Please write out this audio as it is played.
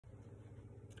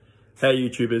Hey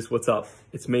YouTubers, what's up?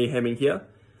 It's me, Hemming here,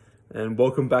 and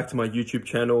welcome back to my YouTube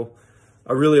channel.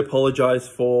 I really apologize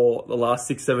for the last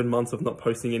 6-7 months of not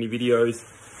posting any videos,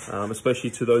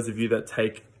 especially to those of you that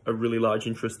take a really large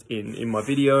interest in my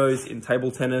videos, in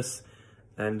table tennis,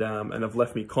 and have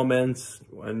left me comments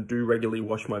and do regularly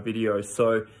watch my videos.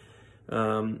 So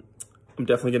I'm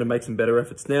definitely going to make some better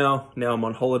efforts now. Now I'm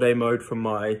on holiday mode from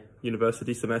my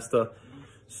university semester.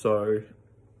 So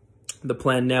the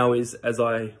plan now is, as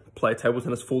I play table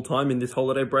tennis full time in this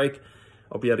holiday break,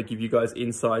 I'll be able to give you guys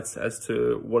insights as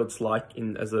to what it's like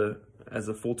as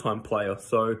a full-time player.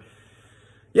 So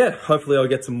yeah, hopefully I'll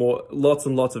get some lots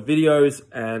and lots of videos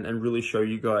and really show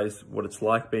you guys what it's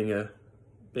like being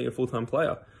a full-time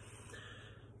player.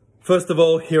 First of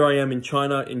all, here I am in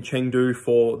China, in Chengdu,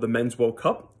 for the Men's World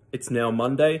Cup. It's now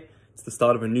Monday. It's the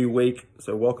start of a new week.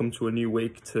 So welcome to a new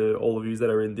week to all of you that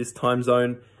are in this time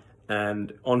zone.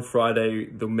 And on Friday,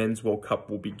 the Men's World Cup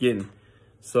will begin.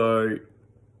 So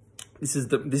this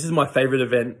is my favorite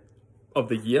event of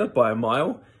the year by a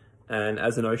mile. And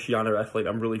as an Oceania athlete,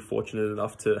 I'm really fortunate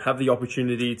enough to have the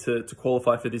opportunity to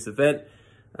qualify for this event.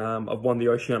 I've won the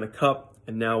Oceania Cup,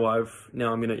 and now I'm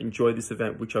going to enjoy this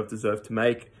event, which I've deserved to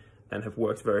make and have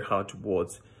worked very hard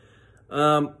towards.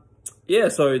 Yeah,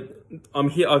 so I'm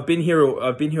here. I've been here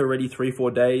already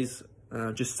 3-4 days,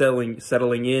 just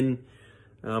settling in.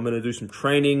 I'm going to do some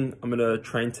training. I'm going to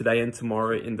train today and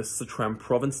tomorrow in the Sichuan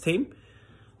province team.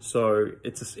 So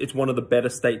it's one of the better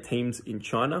state teams in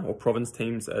China, or province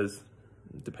teams, as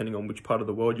depending on which part of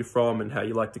the world you're from and how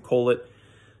you like to call it.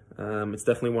 It's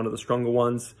definitely one of the stronger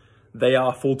ones. They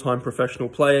are full-time professional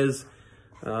players,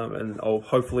 and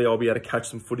hopefully I'll be able to catch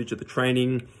some footage of the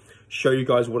training, show you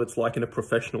guys what it's like in a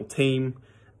professional team,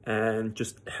 and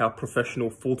just how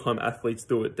professional full-time athletes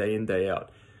do it day in, day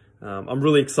out. I'm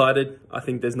really excited. I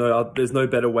think there's no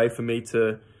better way for me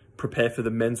to prepare for the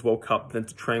Men's World Cup than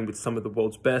to train with some of the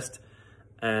world's best.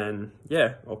 And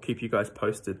yeah, I'll keep you guys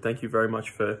posted. Thank you very much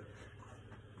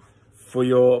for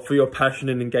your passion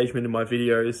and engagement in my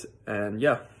videos. And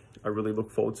yeah, I really look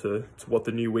forward to what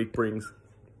the new week brings.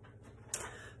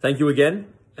 Thank you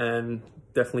again, and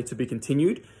definitely to be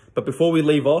continued. But before we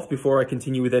leave off, before I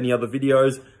continue with any other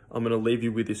videos, I'm going to leave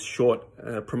you with this short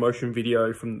promotion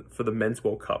video for the Men's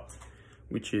World Cup,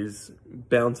 which is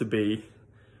bound to be,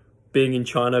 being in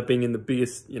China, being in the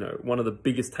biggest, one of the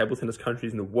biggest table tennis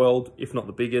countries in the world, if not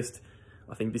the biggest.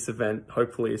 I think this event,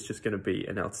 hopefully, is just going to be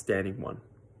an outstanding one.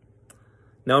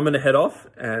 Now I'm going to head off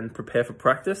and prepare for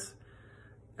practice,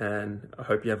 and I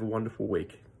hope you have a wonderful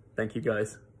week. Thank you,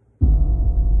 guys.